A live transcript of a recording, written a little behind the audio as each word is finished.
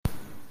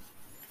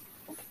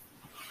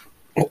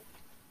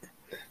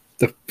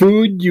The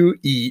food you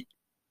eat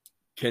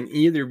can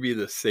either be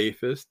the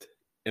safest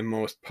and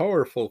most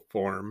powerful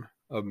form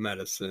of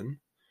medicine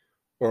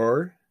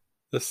or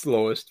the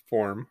slowest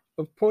form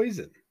of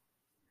poison.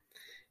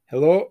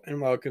 Hello and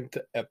welcome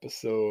to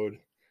episode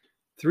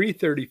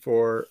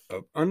 334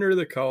 of Under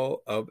the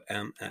Call of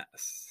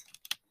MS.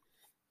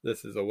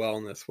 This is a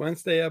Wellness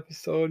Wednesday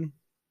episode.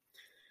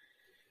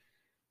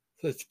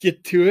 Let's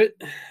get to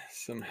it.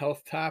 Some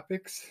health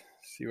topics.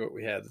 See what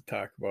we have to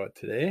talk about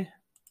today.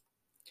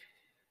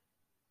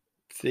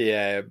 See,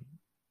 I have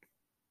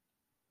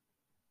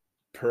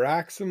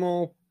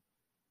paroxysmal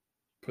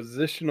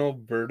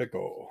positional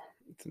vertigo.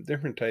 Some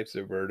different types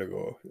of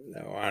vertigo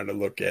that I wanted to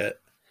look at,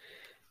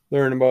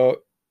 learn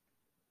about,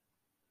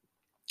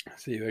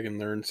 see if I can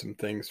learn some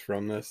things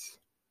from this.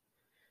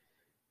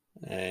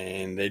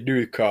 And they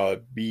do call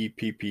it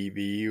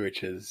BPPV,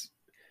 which is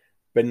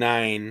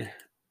benign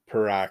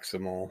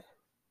paroxysmal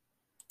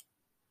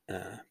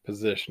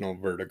positional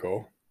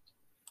vertigo.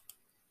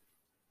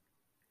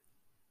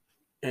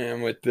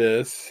 And with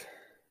this,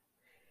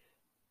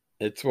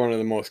 it's one of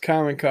the most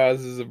common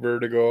causes of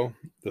vertigo,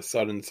 the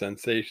sudden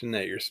sensation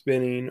that you're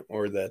spinning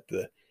or that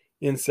the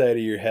inside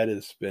of your head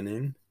is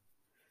spinning.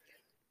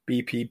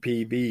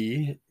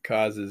 BPPV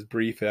causes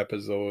brief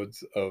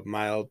episodes of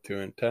mild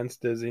to intense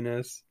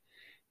dizziness.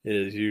 It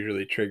is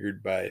usually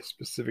triggered by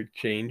specific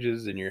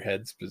changes in your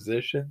head's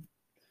position.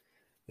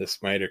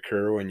 This might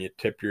occur when you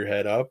tip your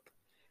head up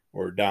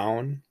or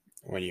down,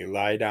 when you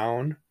lie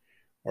down,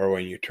 or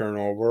when you turn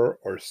over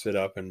or sit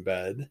up in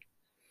bed.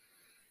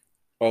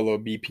 Although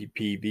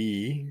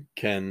BPPV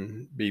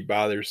can be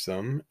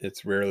bothersome,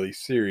 it's rarely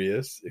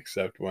serious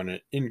except when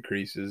it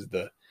increases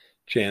the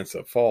chance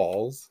of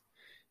falls.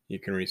 You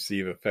can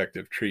receive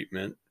effective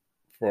treatment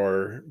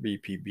for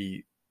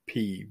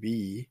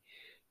BPPV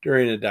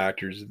during a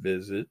doctor's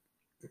visit.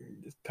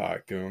 Just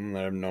talk to them,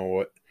 let them know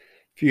what.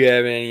 If you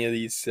have any of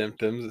these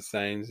symptoms, the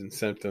signs and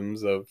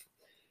symptoms of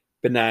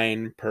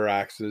benign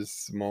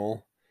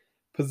paroxysmal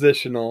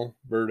positional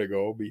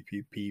vertigo,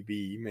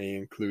 BPPV, may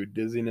include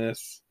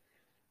dizziness,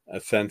 a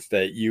sense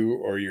that you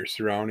or your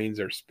surroundings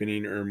are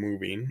spinning or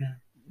moving,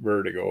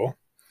 vertigo,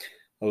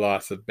 a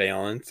loss of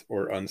balance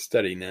or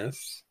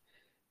unsteadiness,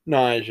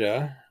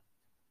 nausea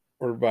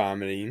or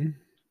vomiting.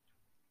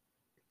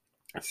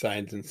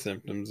 Signs and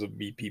symptoms of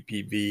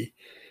BPPV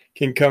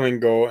can come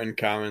and go and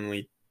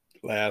commonly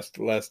last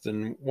less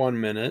than 1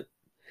 minute.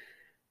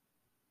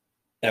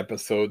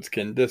 Episodes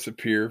can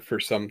disappear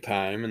for some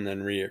time and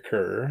then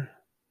reoccur.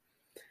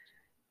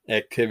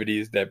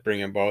 Activities that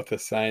bring about the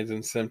signs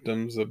and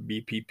symptoms of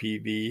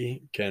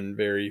BPPV can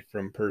vary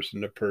from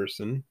person to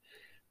person,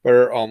 but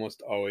are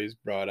almost always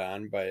brought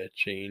on by a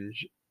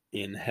change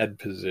in head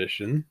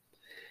position.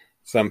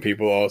 Some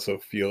people also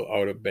feel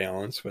out of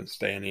balance when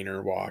standing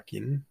or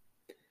walking.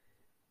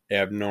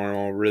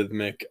 Abnormal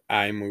rhythmic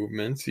eye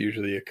movements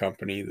usually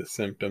accompany the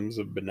symptoms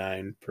of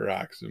benign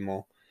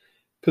paroxysmal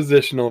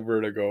positional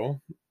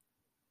vertigo.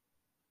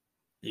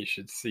 You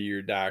should see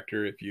your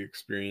doctor if you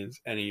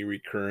experience any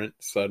recurrent,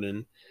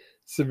 sudden,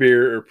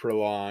 severe, or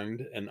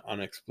prolonged and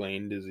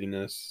unexplained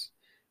dizziness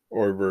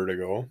or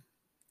vertigo.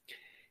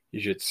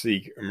 You should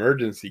seek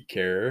emergency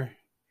care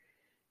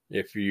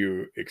if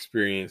you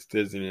experience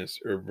dizziness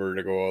or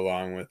vertigo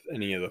along with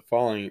any of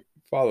the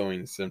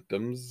following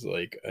symptoms,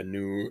 like a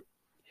new,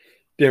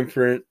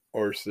 different,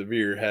 or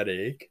severe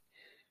headache,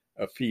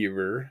 a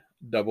fever,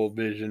 double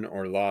vision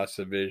or loss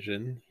of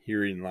vision,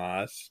 hearing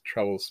loss,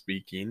 trouble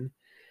speaking,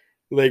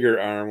 leg or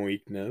arm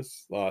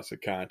weakness, loss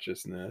of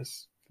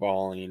consciousness,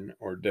 falling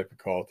or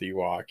difficulty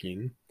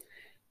walking,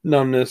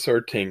 numbness or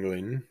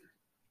tingling.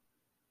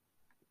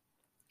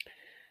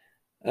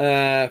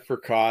 For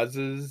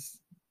causes,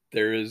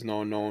 there is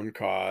no known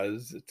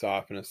cause. It's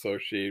often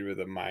associated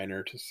with a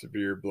minor to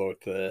severe blow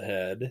to the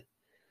head.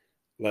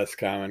 Less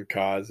common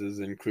causes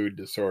include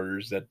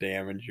disorders that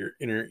damage your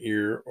inner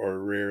ear or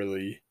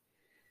rarely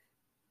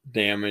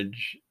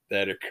damage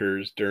that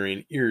occurs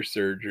during ear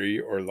surgery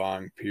or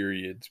long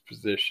periods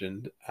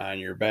positioned on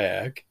your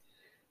back,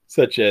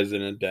 such as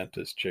in a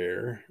dentist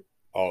chair,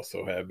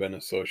 also have been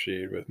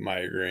associated with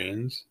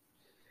migraines.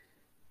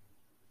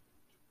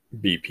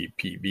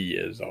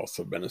 BPPV has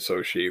also been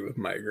associated with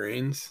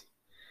migraines.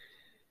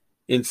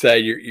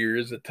 Inside your ear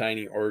is a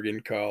tiny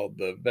organ called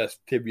the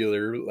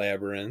vestibular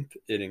labyrinth.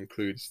 It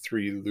includes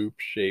 3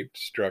 loop-shaped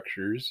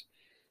structures,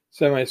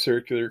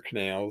 semicircular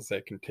canals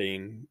that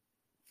contain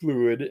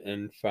fluid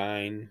and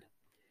fine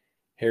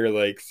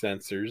hair-like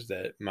sensors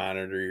that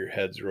monitor your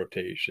head's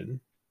rotation.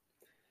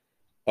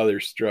 Other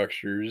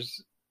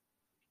structures,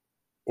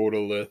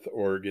 otolith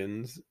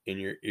organs in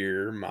your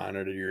ear,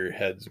 monitor your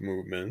head's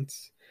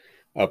movements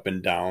up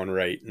and down,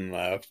 right and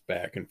left,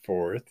 back and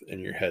forth,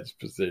 and your head's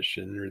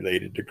position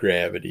related to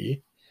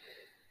gravity.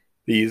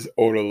 These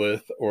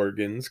otolith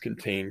organs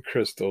contain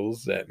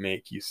crystals that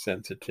make you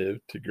sensitive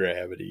to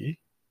gravity.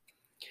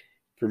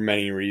 For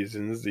many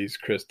reasons, these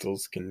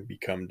crystals can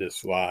become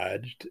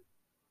dislodged.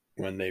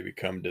 When they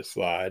become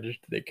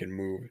dislodged, they can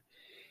move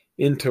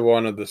into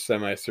one of the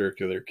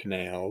semicircular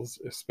canals,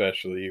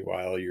 especially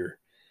while you're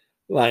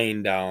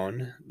lying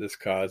down. This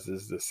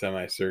causes the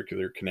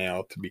semicircular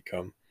canal to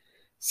become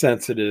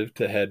sensitive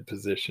to head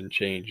position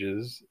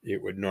changes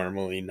it would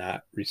normally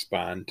not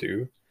respond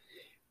to,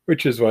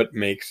 which is what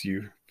makes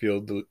you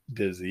feel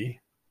dizzy.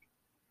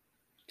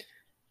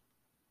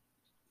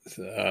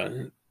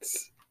 So,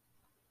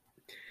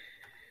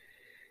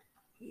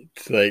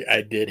 it's like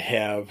I did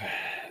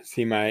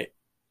see my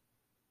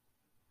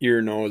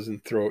ear, nose,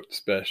 and throat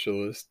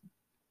specialist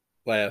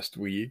last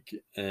week,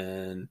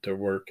 and to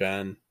work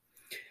on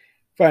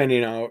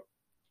finding out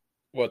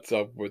what's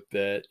up with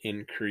that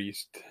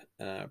increased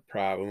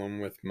problem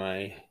with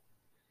my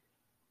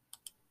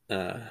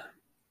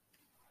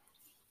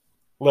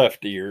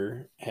left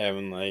ear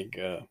having like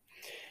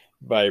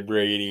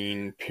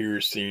vibrating,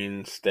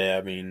 piercing,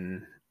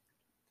 stabbing.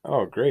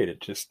 Oh, great.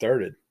 It just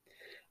started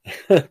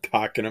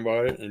talking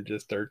about it and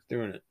just starts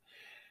doing it.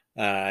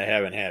 I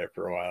haven't had it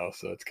for a while,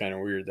 so it's kind of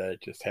weird that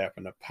it just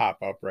happened to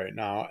pop up right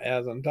now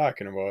as I'm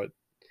talking about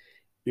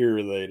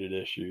ear-related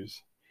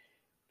issues.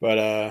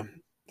 But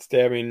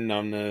stabbing,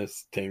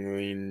 numbness,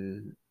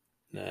 tingling,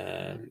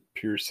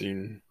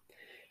 piercing,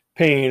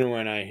 pain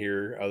when I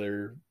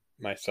hear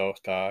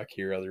myself talk,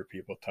 hear other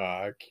people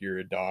talk, hear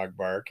a dog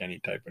bark, any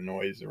type of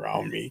noise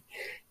around me.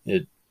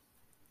 It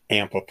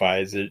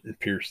amplifies it and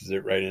pierces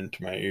it right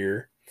into my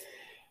ear.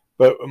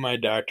 But what my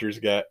doctor's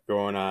got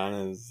going on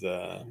is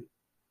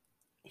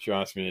she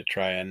wants me to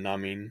try a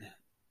numbing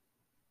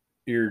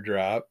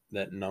eardrop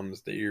that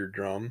numbs the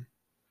eardrum.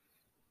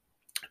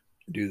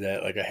 Do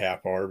that like a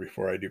half hour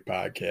before I do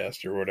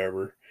podcast or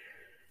whatever,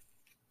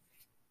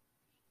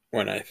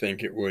 when I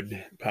think it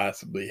would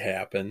possibly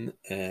happen,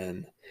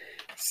 and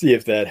see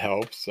if that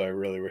helps. So I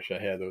really wish I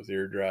had those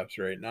eardrops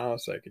right now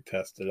so I could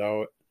test it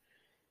out.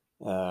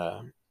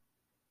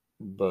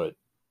 But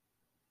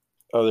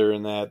other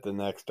than that, the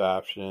next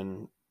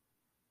option,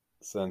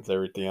 since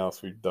everything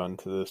else we've done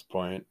to this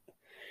point,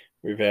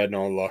 we've had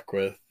no luck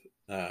with,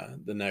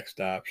 the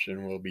next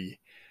option will be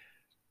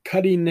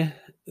cutting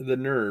the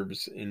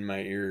nerves in my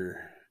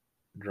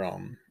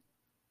eardrum.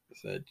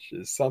 Which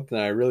is something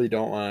I really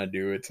don't want to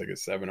do. It's like a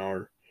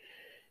 7-hour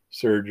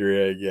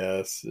surgery, I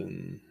guess,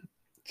 and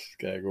just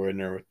gotta go in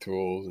there with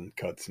tools and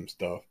cut some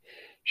stuff.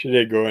 She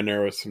did go in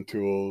there with some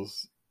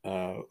tools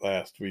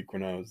last week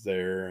when I was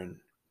there, and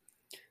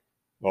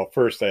well,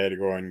 first I had to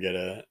go and get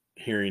a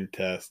hearing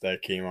test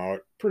that came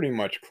out pretty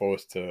much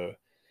close to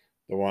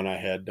the one I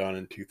had done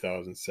in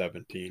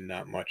 2017.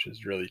 Not much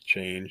has really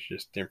changed,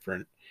 just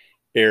different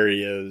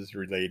areas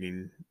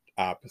relating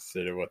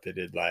opposite of what they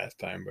did last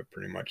time, but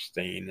pretty much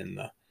staying in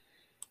the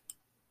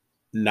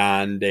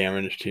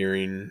non-damaged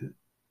hearing,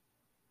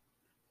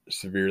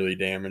 severely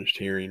damaged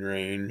hearing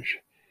range,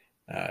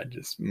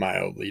 just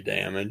mildly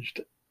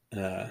damaged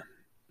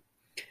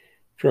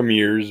from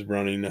years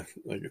running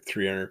like a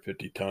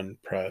 350-ton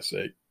press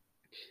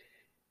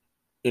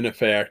in a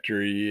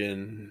factory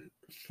and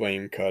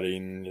flame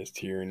cutting, just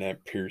hearing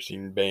that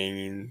piercing,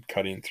 banging,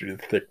 cutting through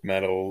the thick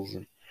metals,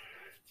 and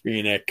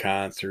being at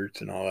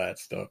concerts and all that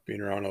stuff,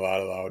 being around a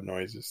lot of loud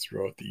noises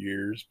throughout the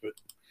years. But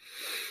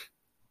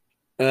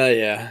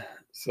yeah,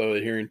 so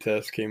the hearing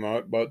test came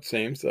out about the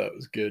same, so that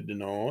was good to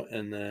know.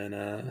 And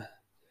then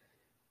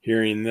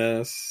hearing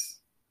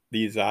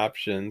these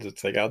options,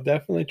 it's like I'll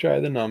definitely try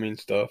the numbing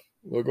stuff.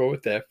 We'll go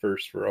with that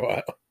first for a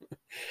while.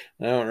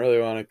 I don't really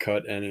want to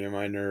cut any of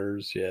my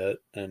nerves yet.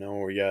 I know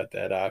we got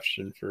that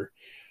option for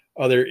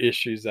other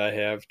issues I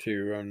have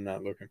too. I'm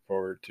not looking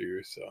forward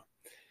to. So,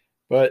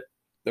 but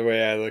the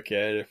way I look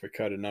at it, if I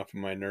cut enough of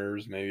my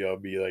nerves, maybe I'll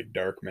be like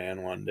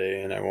Darkman one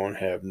day and I won't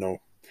have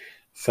no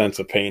sense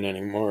of pain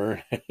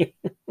anymore.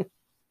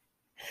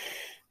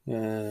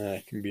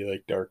 I can be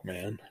like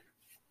Darkman.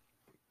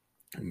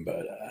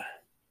 But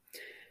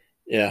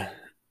yeah,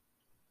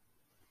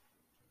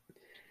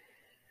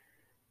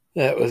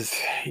 that was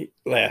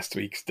last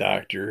week's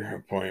doctor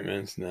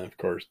appointments, and then of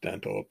course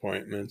dental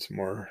appointments,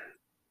 more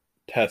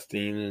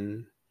testing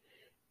and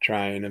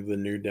trying of the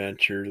new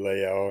denture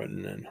layout,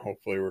 and then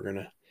hopefully we're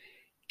gonna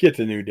get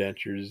the new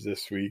dentures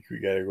this week. We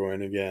got to go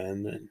in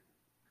again, and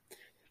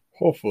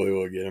hopefully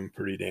we'll get them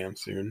pretty damn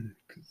soon,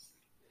 because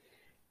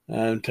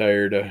I'm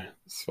tired of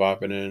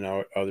swapping in and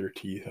out other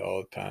teeth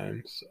all the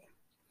time. So,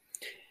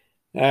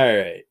 all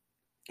right,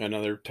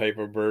 another type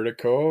of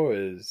vertigo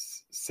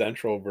is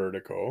central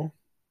vertigo.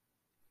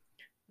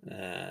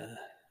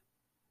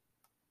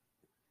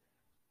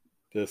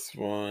 This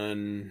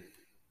one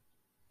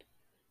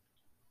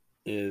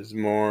is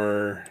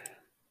more,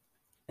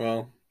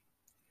 well,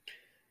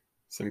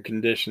 some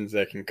conditions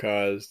that can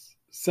cause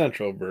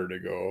central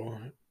vertigo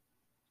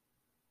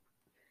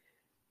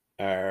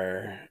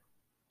are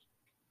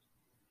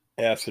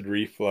acid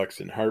reflux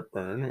and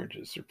heartburn, which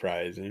is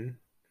surprising.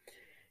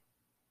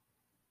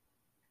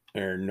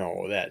 Or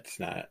no, that's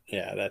not.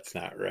 Yeah, that's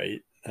not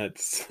right.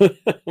 That's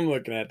I'm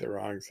looking at the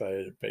wrong side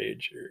of the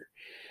page here.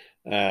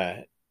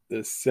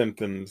 The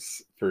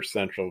symptoms for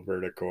central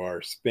vertigo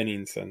are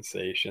spinning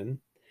sensation,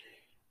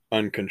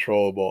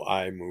 uncontrollable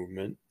eye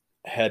movement,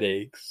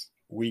 headaches,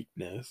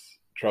 weakness,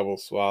 trouble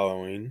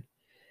swallowing,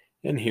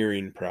 and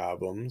hearing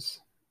problems.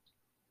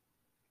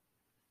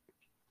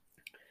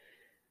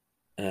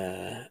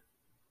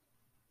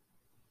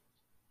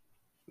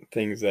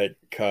 Things that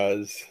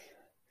cause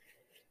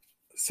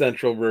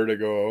central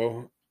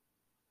vertigo,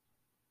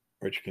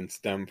 which can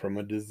stem from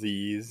a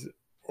disease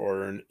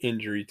or an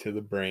injury to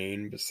the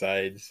brain.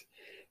 Besides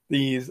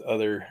these,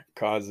 other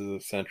causes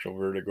of central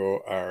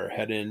vertigo are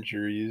head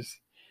injuries.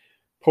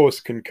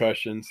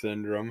 Post-concussion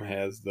syndrome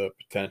has the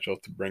potential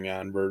to bring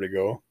on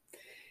vertigo.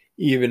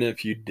 Even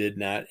if you did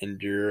not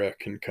endure a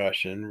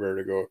concussion,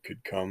 vertigo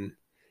could come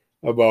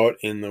about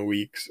in the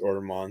weeks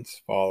or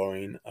months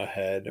following a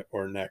head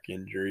or neck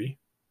injury.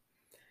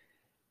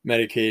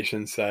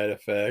 Medication side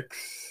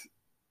effects.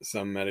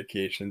 Some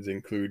medications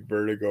include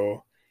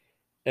vertigo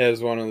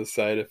as one of the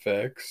side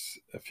effects.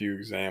 A few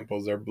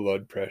examples are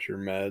blood pressure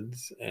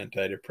meds,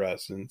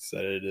 antidepressants,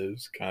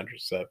 sedatives,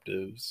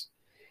 contraceptives,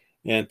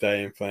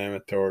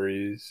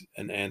 anti-inflammatories,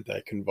 and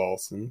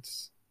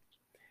anticonvulsants.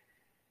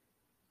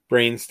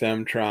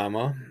 Brainstem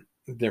trauma.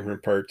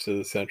 Different parts of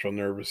the central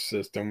nervous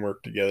system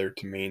work together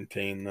to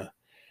maintain the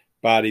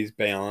body's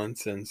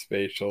balance and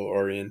spatial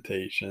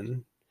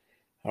orientation.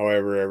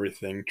 However,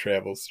 everything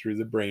travels through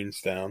the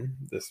brainstem.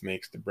 This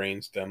makes the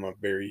brainstem a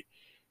very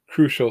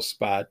crucial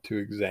spot to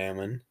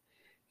examine,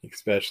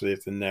 especially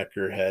if the neck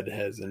or head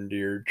has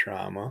endured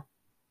trauma.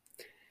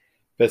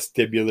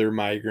 Vestibular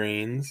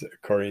migraines.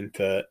 According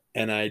to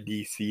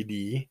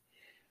NIDCD,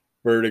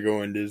 vertigo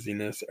and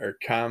dizziness are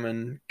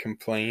common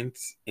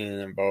complaints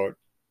in about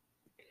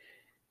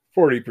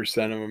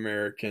 40% of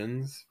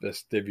Americans.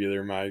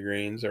 Vestibular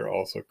migraines are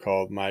also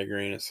called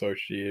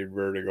migraine-associated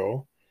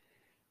vertigo,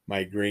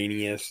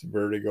 migraneous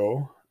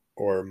vertigo,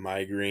 or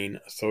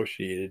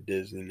migraine-associated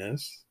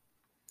dizziness.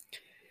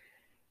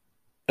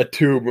 A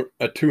tumor,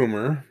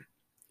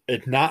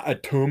 it's not a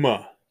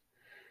tumor,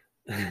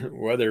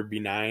 whether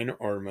benign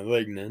or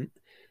malignant.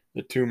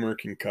 The tumor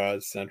can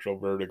cause central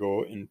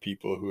vertigo in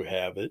people who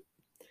have it.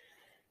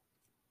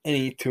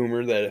 Any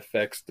tumor that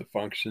affects the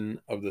function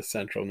of the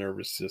central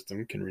nervous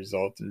system can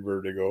result in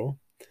vertigo.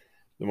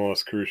 The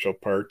most crucial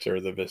parts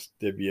are the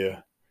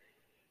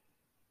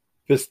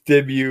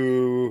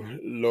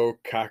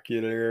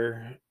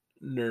vestibulocochlear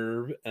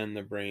nerve and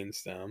the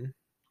brainstem.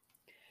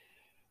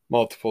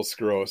 Multiple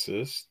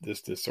sclerosis.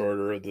 This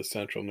disorder of the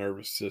central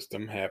nervous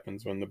system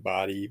happens when the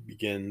body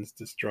begins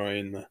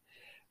destroying the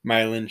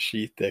myelin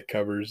sheath that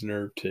covers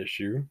nerve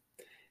tissue.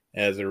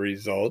 As a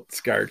result,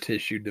 scar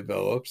tissue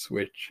develops,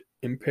 which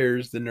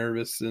impairs the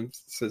nervous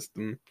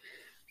system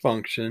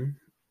function.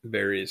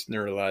 Various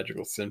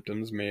neurological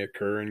symptoms may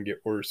occur and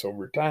get worse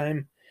over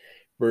time,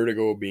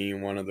 vertigo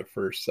being one of the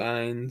first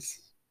signs.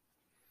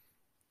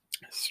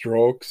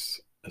 Strokes.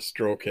 A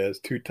stroke has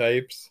two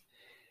types: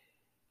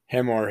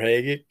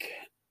 hemorrhagic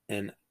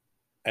and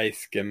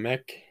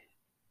ischemic.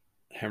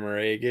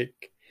 Hemorrhagic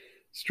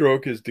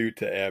stroke is due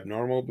to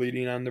abnormal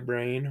bleeding on the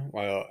brain,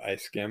 while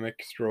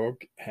ischemic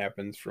stroke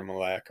happens from a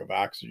lack of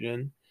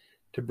oxygen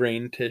to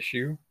brain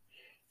tissue.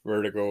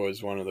 Vertigo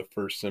is one of the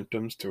first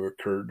symptoms to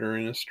occur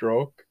during a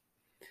stroke.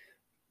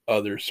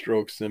 Other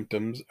stroke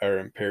symptoms are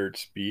impaired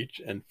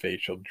speech and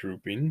facial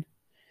drooping.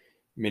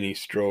 Mini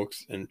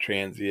strokes and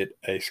transient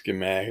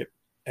ischemic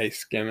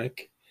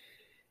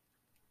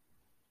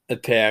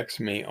attacks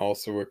may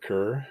also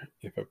occur.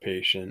 If a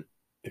patient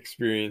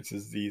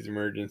experiences these,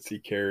 emergency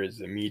care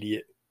is an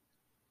immediate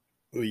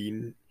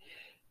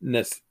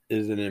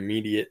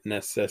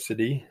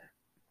necessity.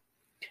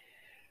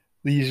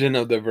 Lesion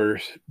of the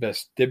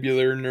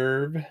vestibular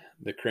nerve.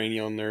 The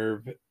cranial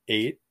nerve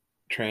 8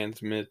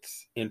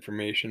 transmits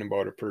information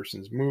about a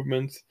person's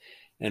movements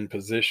and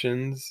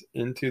positions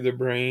into the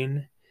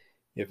brain.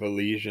 If a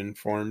lesion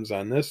forms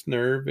on this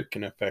nerve, it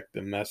can affect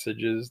the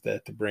messages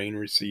that the brain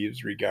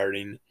receives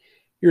regarding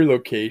your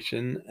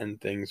location and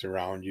things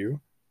around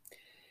you.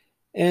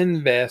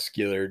 And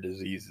vascular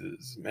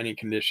diseases. Many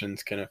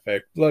conditions can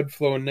affect blood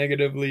flow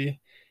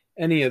negatively.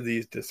 Any of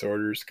these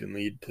disorders can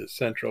lead to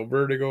central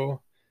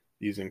vertigo.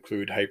 These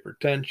include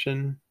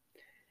hypertension,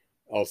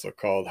 also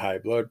called high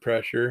blood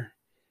pressure.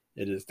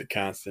 It is the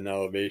constant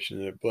elevation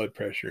of the blood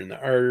pressure in the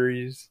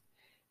arteries.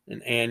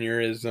 An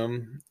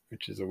aneurysm,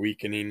 which is a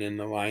weakening in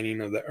the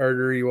lining of the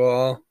artery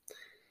wall.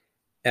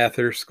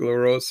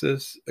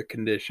 Atherosclerosis, a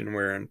condition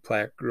wherein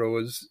plaque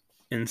grows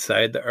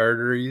inside the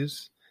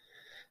arteries,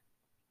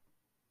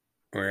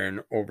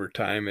 wherein over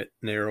time it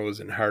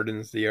narrows and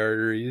hardens the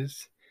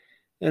arteries.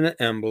 And an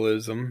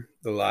embolism,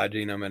 the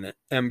lodging of an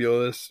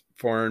embolus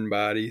foreign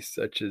body,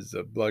 such as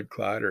a blood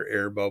clot or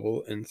air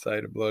bubble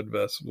inside a blood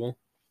vessel.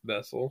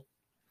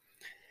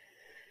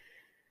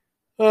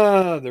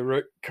 The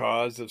root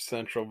cause of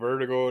central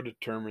vertigo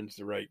determines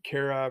the right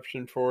care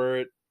option for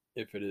it.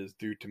 If it is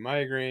due to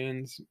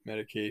migraines,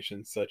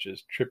 medications such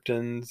as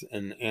triptans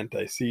and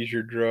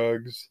anti-seizure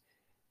drugs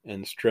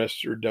and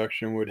stress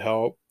reduction would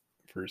help.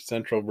 For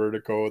central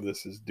vertigo,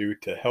 this is due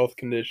to health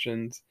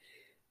conditions,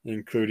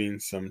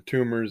 including some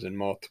tumors and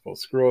multiple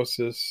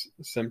sclerosis.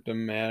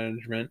 Symptom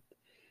management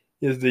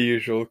is the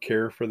usual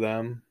care for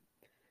them.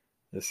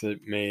 This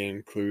may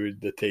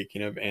include the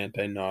taking of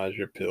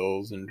anti-nausea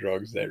pills and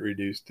drugs that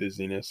reduce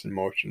dizziness and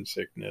motion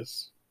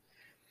sickness.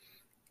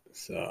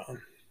 So,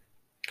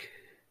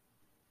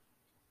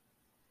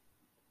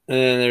 And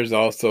then there's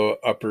also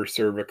upper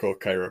cervical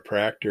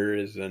chiropractor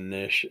is a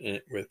niche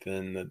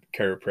within the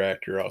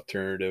chiropractor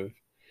alternative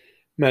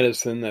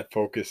medicine that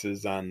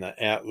focuses on the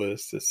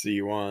atlas, the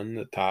C1,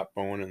 the top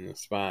bone, and the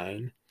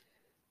spine.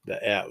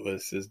 The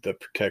atlas is the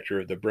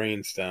protector of the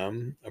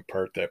brainstem, a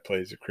part that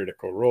plays a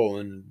critical role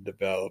in the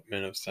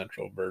development of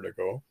central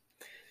vertigo.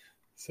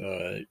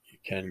 So you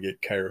can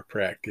get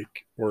chiropractic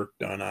work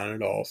done on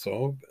it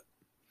also.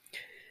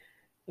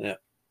 But,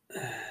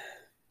 yeah.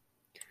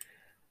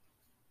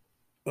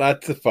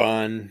 Lots of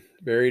fun,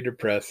 very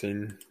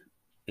depressing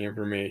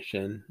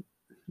information.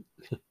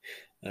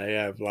 I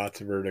have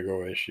lots of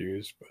vertigo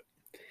issues, but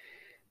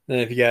then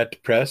if you got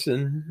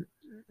depression,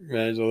 might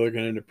as well look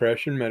into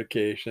depression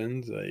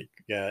medications. Like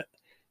you got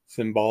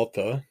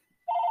Cymbalta.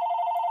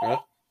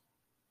 Oh,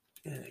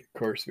 and of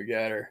course, we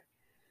got our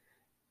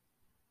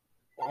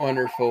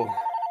wonderful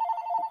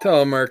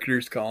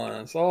telemarketers calling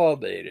us all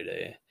day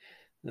today.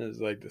 This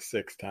is like the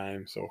 6th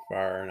time so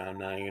far, and I'm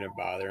not even going to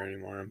bother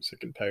anymore. I'm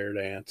sick and tired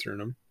of answering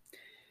them.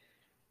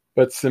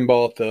 But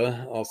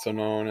Cymbalta, also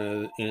known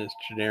as in its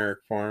generic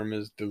form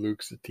as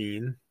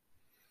duloxetine,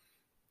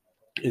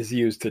 is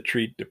used to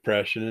treat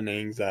depression and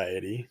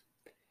anxiety.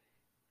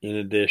 In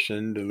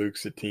addition,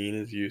 duloxetine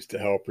is used to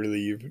help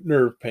relieve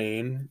nerve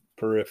pain,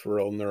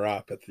 peripheral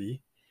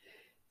neuropathy,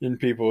 in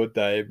people with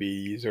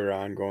diabetes or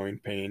ongoing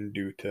pain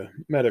due to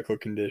medical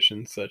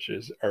conditions such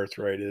as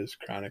arthritis,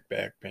 chronic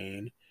back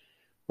pain,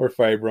 or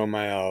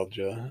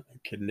fibromyalgia, a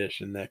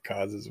condition that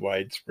causes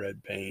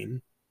widespread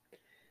pain.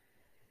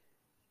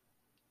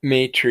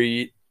 May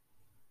treat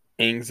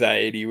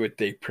anxiety with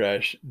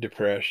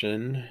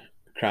depression,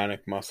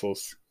 chronic muscle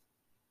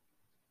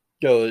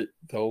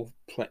skeletal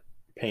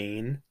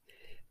pain,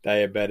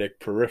 diabetic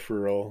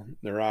peripheral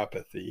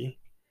neuropathy,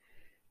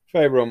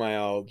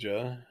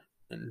 fibromyalgia,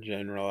 and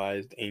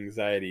generalized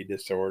anxiety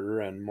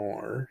disorder, and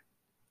more.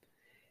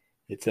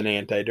 It's an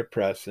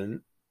antidepressant,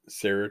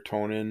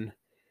 serotonin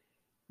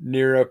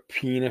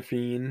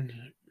norepinephrine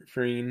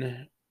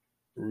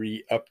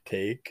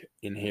reuptake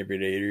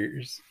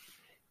inhibitors,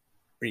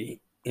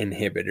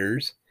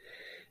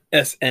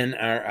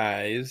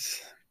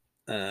 SNRIs,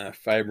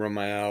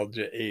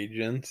 fibromyalgia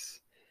agents,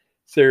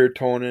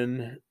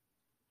 serotonin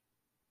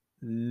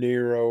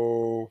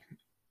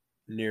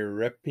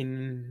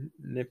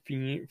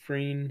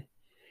norepinephrine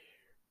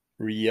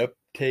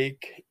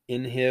reuptake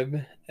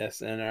inhib,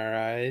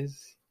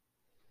 SNRIs.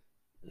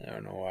 I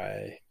don't know why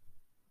I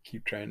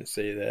keep trying to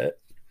say that.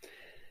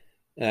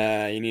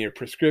 You need a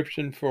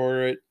prescription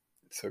for it,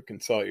 so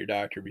consult your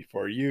doctor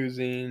before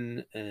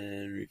using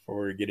and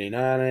before getting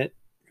on it.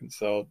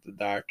 Consult the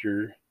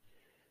doctor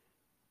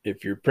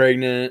if you're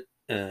pregnant,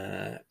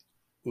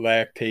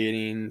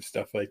 lactating,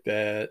 stuff like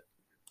that.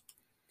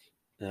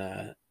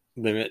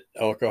 Limit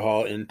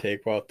alcohol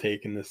intake while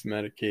taking this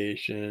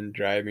medication.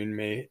 Driving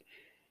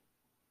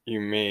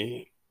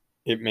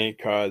it may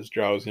cause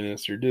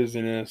drowsiness or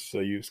dizziness, so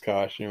use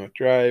caution with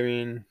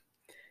driving.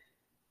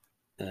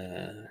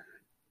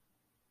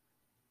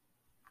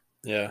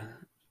 Yeah,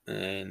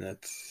 and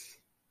that's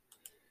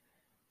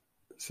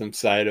some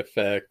side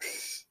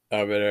effects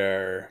of it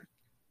are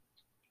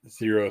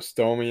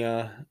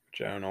xerostomia,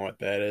 which I don't know what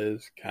that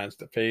is,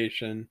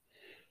 constipation,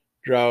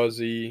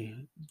 drowsy,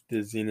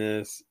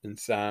 dizziness,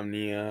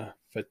 insomnia,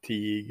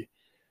 fatigue,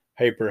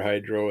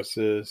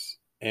 hyperhidrosis,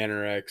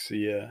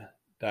 anorexia,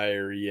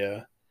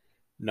 diarrhea,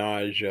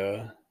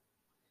 nausea.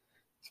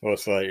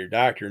 Supposed to let your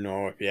doctor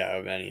know if you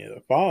have any of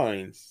the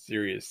following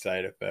serious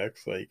side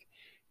effects like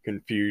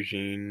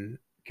confusion,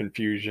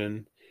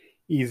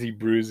 easy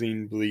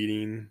bruising,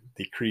 bleeding,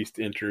 decreased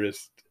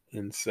interest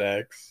in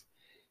sex,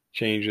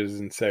 changes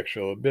in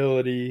sexual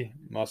ability,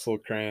 muscle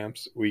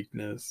cramps,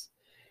 weakness,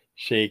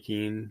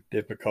 shaking,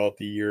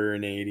 difficulty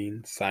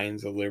urinating,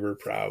 signs of liver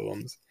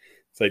problems.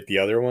 It's like the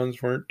other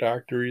ones weren't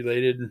doctor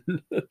related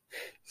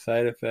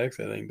side effects.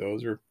 I think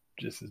those are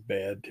just as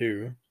bad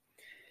too.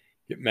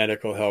 Get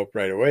medical help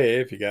right away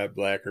if you got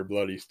black or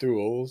bloody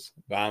stools,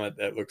 vomit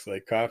that looks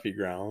like coffee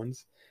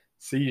grounds,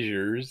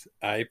 seizures,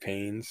 eye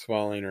pain,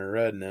 swelling or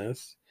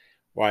redness,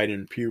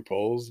 widened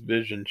pupils,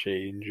 vision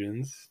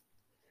changes.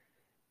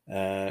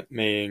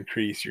 May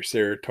increase your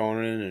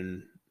serotonin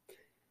and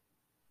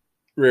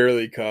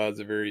rarely cause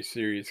a very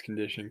serious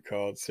condition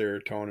called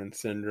serotonin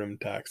syndrome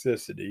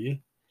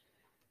toxicity.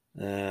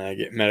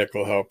 Get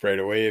medical help right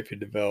away if you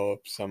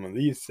develop some of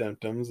these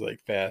symptoms like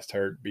fast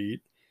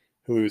heartbeat,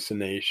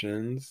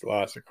 hallucinations,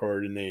 loss of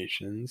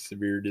coordination,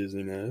 severe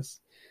dizziness,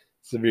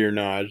 severe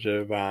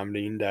nausea,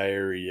 vomiting,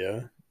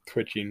 diarrhea,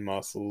 twitching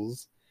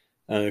muscles,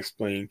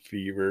 unexplained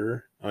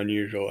fever,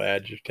 unusual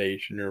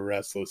agitation or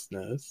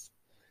restlessness.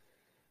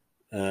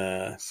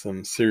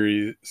 Some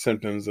serious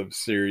symptoms of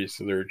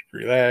serious allergic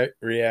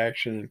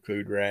reaction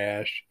include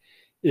rash,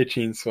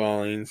 itching,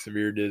 swelling,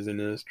 severe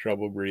dizziness,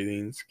 trouble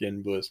breathing,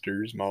 skin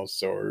blisters, mouth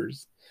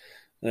sores.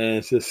 And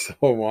it's just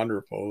so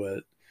wonderful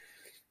that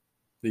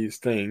these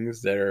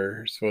things that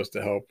are supposed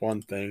to help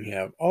one thing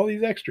have all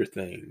these extra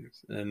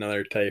things.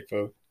 Another type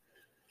of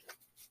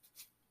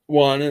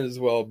one is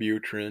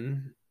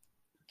Wellbutrin.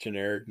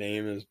 generic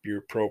name is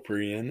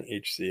bupropion,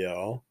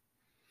 HCl.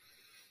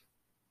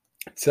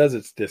 It says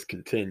it's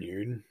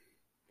discontinued.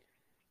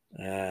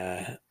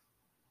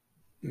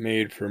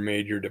 Made for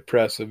major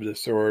depressive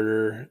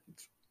disorder.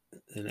 It's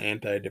an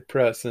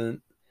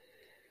antidepressant.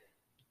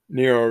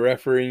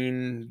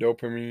 Norepinephrine,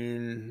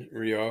 dopamine,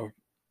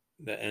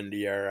 the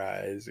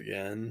NDRIs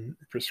again.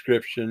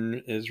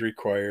 Prescription is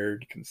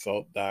required.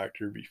 Consult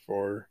doctor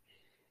before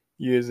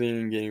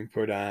using, getting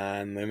put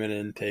on. Limit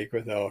intake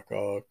with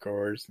alcohol, of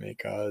course, may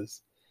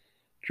cause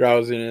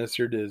drowsiness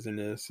or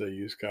dizziness, so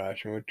use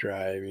caution with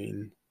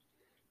driving.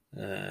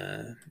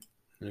 And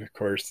of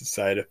course, the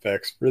side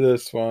effects for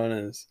this one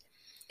is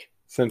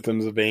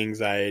symptoms of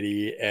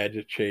anxiety,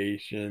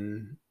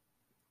 agitation,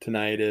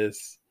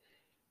 tinnitus,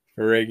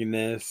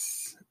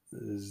 farraginess,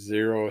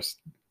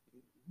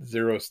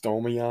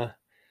 xerostomia,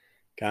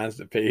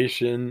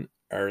 constipation,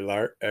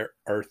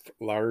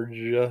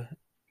 arthralgia,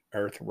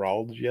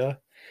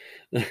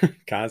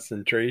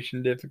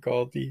 concentration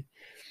difficulty,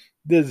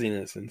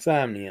 dizziness,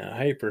 insomnia,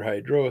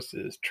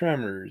 hyperhidrosis,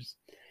 tremors,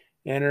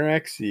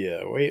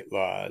 anorexia, weight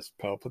loss,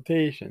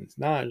 palpitations,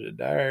 nausea,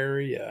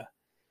 diarrhea,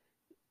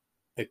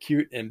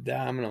 acute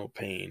abdominal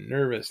pain,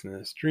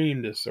 nervousness,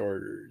 dream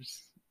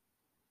disorders.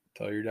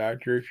 Tell your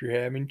doctor if you're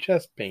having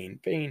chest pain,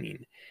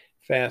 fainting,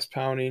 fast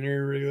pounding,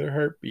 irregular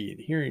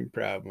heartbeat, hearing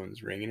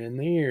problems, ringing in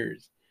the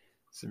ears,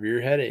 severe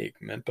headache,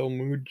 mental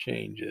mood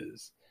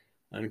changes,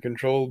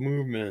 uncontrolled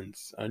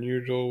movements,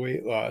 unusual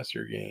weight loss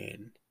or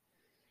gain,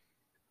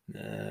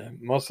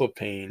 muscle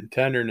pain,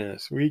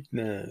 tenderness,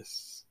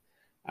 weakness,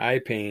 eye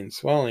pain,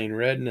 swelling,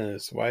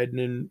 redness,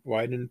 widened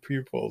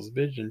pupils,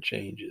 vision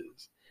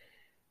changes.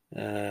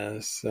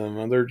 Some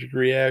allergic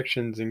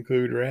reactions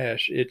include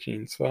rash,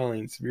 itching,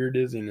 swelling, severe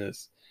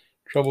dizziness,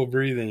 trouble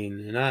breathing,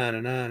 and on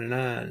and on and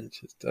on. It's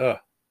just,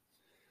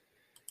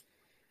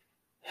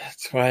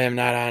 that's why I'm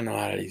not on a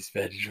lot of these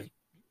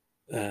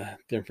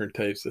different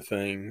types of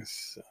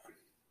things.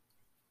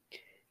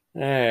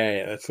 All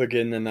right, let's look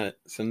into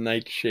some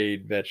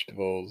nightshade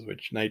vegetables,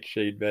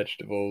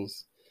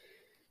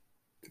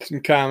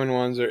 some common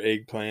ones are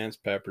eggplants,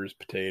 peppers,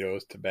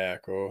 potatoes,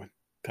 tobacco,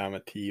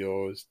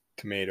 tomatillos,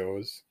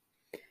 tomatoes.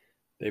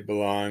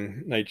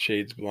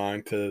 Nightshades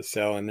belong to the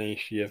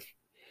Solanaceae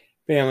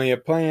family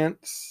of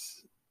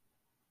plants.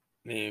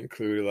 They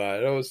include a lot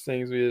of those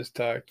things we just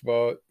talked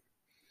about.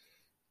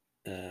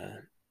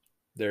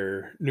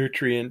 They're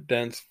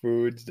nutrient-dense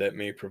foods that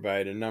may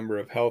provide a number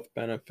of health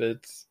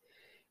benefits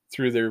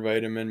through their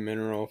vitamin,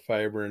 mineral,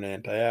 fiber, and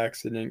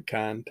antioxidant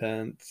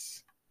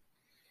contents.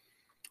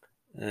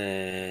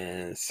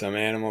 And some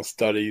animal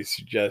studies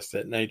suggest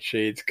that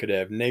nightshades could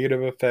have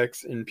negative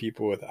effects in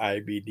people with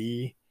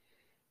IBD.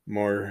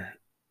 More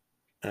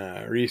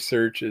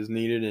research is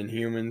needed in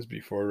humans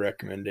before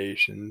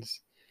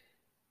recommendations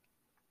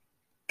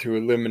to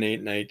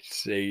eliminate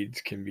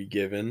nightshades can be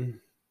given.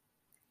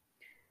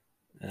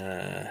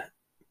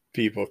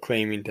 People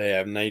claiming to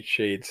have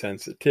nightshade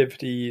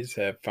sensitivities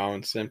have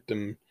found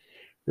symptom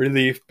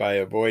relief by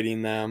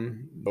avoiding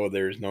them, though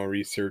there is no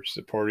research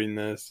supporting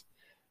this.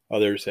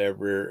 Others have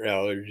rare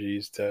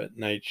allergies to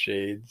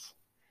nightshades.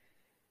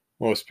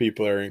 Most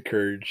people are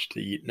encouraged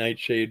to eat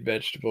nightshade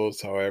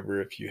vegetables.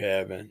 However, if you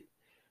have an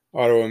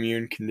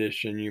autoimmune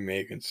condition, you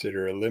may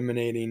consider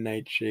eliminating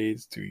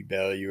nightshades to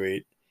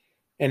evaluate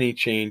any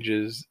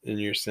changes in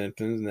your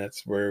symptoms. And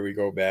that's where we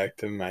go back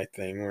to my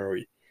thing where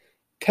we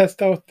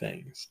test out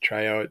things,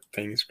 try out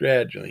things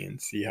gradually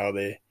and see how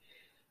they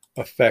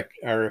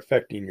are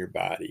affecting your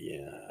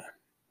body.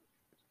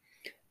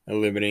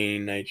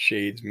 Eliminating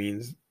nightshades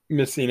means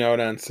missing out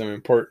on some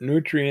important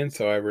nutrients.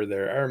 However,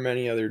 there are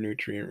many other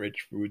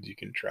nutrient-rich foods you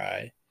can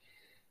try.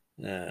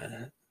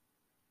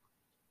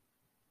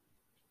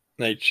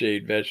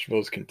 Nightshade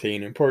vegetables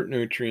contain important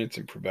nutrients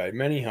and provide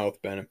many health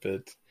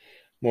benefits.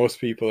 Most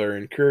people are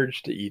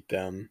encouraged to eat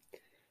them.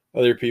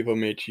 Other people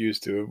may choose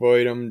to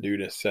avoid them due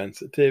to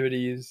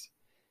sensitivities.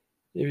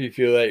 If you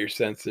feel that you're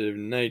sensitive to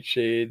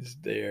nightshades,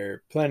 there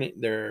are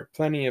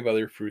plenty of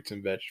other fruits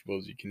and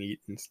vegetables you can eat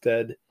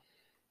instead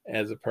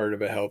as a part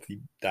of a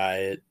healthy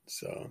diet.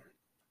 So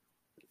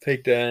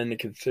take that into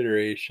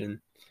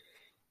consideration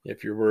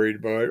if you're worried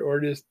about it, or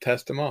just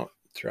test them out.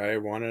 Try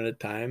one at a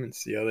time and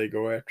see how they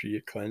go after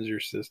you cleanse your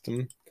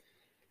system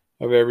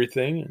of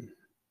everything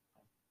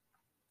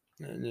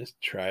and just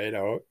try it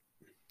out.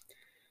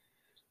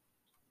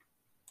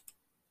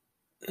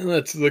 And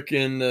let's look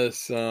into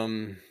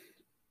some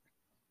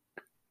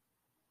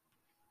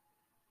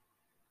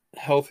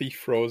healthy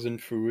frozen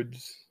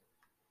foods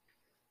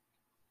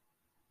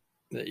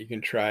that you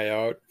can try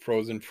out.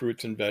 Frozen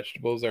fruits and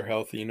vegetables are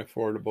healthy and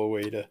affordable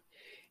way to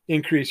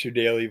increase your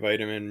daily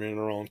vitamin,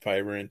 mineral, and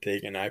fiber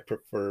intake, and I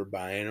prefer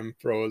buying them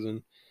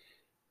frozen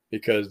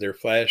because they're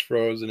flash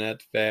frozen at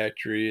the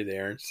factory. They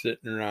aren't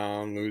sitting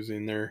around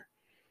losing their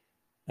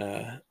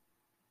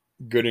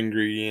good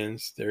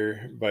ingredients,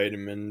 their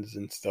vitamins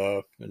and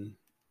stuff, and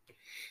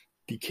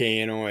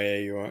decaying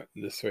away.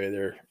 This way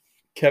they're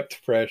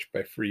kept fresh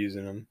by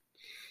freezing them.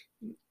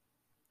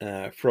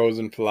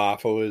 Frozen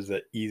falafel is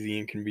an easy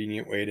and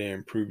convenient way to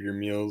improve your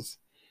meals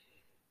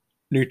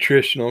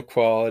Nutritional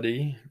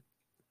quality.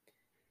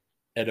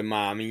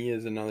 Edamame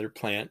is another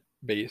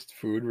plant-based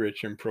food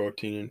rich in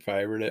protein and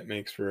fiber that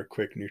makes for a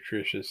quick,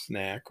 nutritious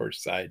snack or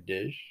side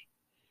dish.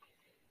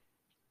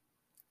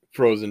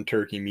 Frozen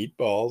turkey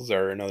meatballs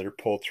are another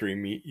poultry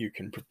meat you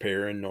can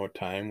prepare in no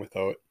time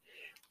without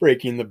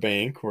breaking the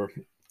bank.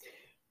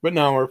 But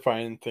now we're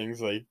finding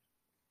things like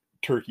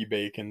turkey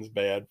bacon's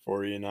bad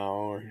for you now,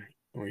 or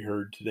we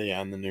heard today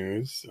on the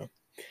news. So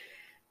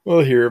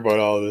we'll hear about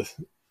all this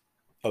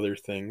other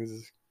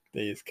things.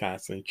 They just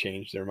constantly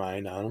change their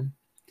mind on them.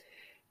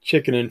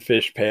 Chicken and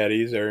fish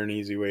patties are an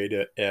easy way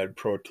to add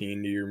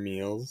protein to your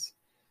meals.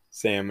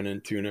 Salmon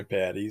and tuna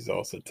patties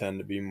also tend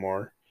to be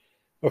more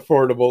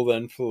affordable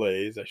than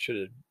fillets. I should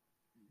have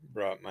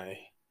brought my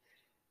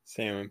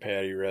salmon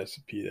patty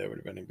recipe. That would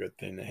have been a good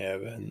thing to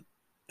have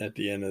at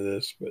the end of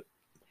this, but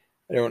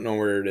I don't know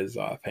where it is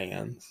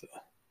offhand. So.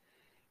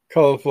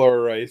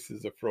 Cauliflower rice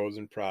is a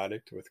frozen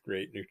product with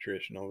great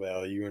nutritional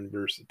value and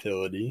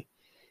versatility.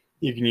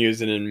 You can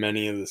use it in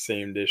many of the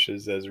same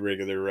dishes as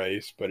regular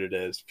rice, but it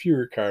has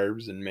fewer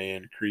carbs and may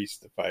increase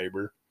the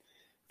fiber,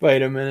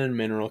 vitamin, and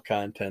mineral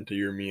content of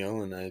your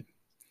meal. And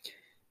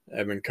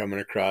I've been coming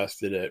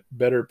across it at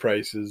better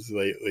prices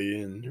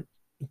lately, and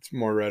it's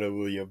more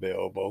readily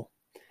available.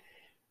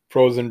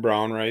 Frozen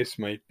brown rice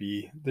might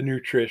be the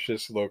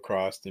nutritious,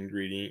 low-cost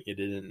ingredient you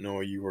didn't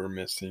know you were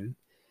missing.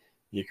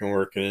 You can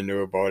work it into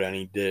about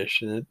any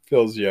dish, and it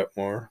fills you up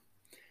more.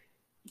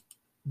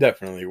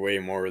 Definitely way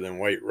more than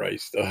white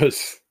rice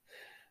does.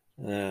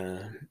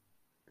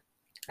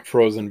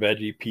 Frozen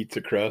veggie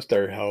pizza crust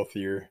are a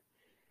healthier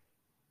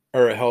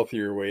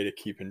way to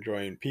keep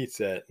enjoying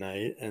pizza at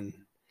night. And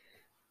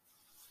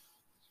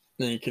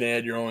then you can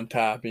add your own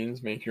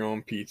toppings, make your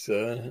own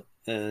pizza,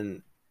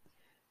 and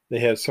they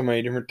have so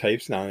many different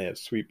types now. They have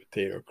sweet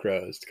potato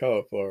crust,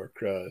 cauliflower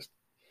crust,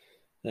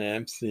 and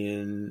I'm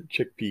seeing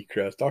chickpea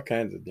crust, all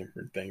kinds of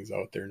different things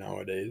out there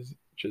nowadays,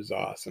 which is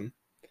awesome.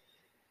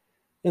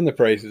 And the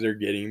prices are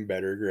getting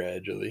better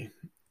gradually.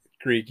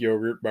 Greek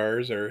yogurt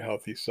bars are a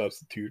healthy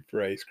substitute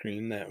for ice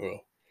cream that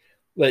will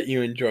let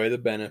you enjoy the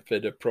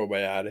benefit of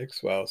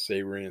probiotics while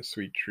savoring a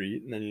sweet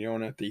treat. And then you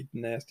don't have to eat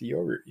the nasty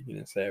yogurt. You can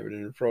just have it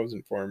in a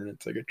frozen form, and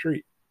it's like a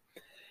treat.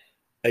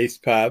 Ice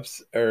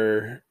pops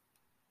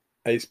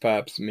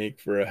make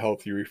for a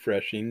healthy,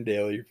 refreshing,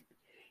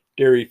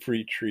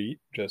 dairy-free treat.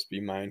 Just be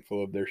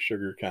mindful of their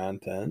sugar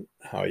content,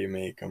 how you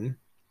make them.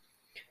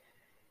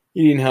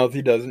 Eating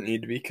healthy doesn't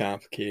need to be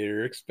complicated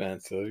or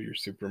expensive. Your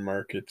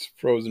supermarket's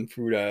frozen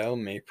food aisle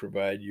may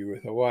provide you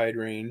with a wide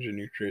range of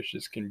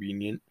nutritious,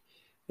 convenient,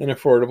 and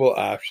affordable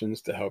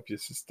options to help you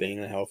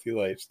sustain a healthy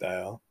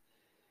lifestyle.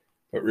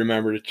 But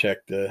remember to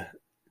check the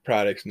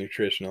product's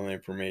nutritional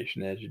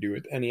information as you do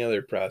with any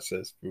other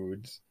processed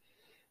foods.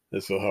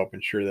 This will help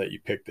ensure that you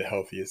pick the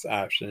healthiest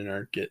option and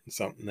aren't getting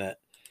something that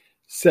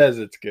says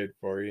it's good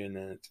for you and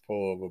then it's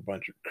full of a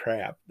bunch of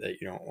crap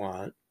that you don't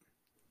want.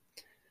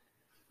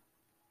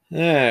 All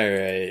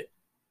right.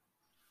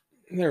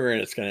 Then we're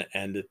just going to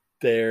end it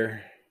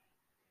there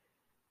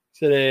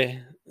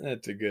today.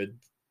 That's a good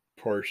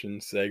portion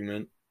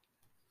segment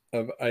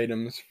of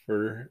items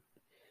for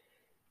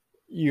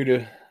you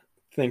to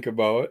think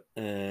about,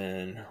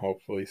 and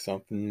hopefully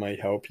something might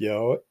help you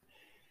out.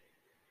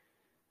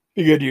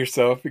 Be good to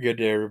yourself, be good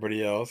to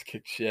everybody else.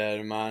 Kick shit out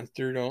of a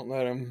monster. Don't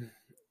let them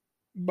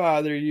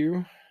bother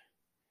you.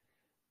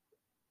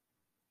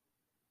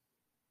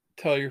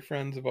 Tell your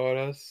friends about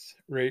us.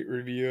 Rate,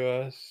 review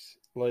us.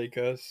 Like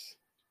us.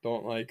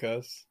 Don't like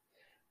us.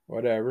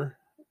 Whatever.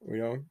 We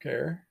don't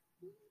care.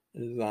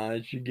 As long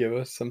as you give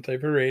us some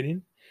type of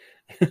rating.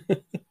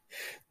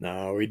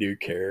 No, we do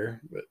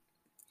care. But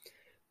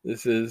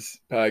this is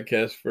a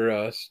podcast for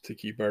us to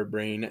keep our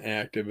brain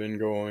active and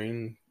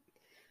going.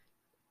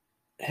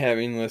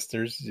 Having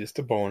listeners is just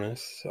a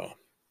bonus.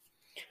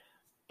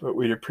 But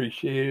we'd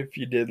appreciate it if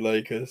you did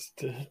like us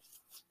to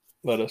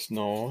let us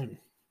know, and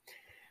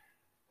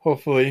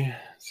hopefully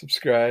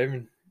subscribe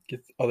and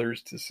get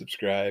others to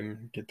subscribe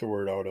and get the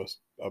word out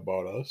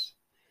about us.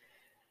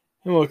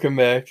 And we'll come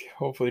back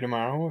hopefully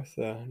tomorrow with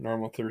a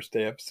normal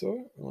Thursday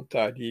episode. We'll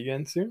talk to you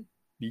again soon.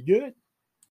 Be good.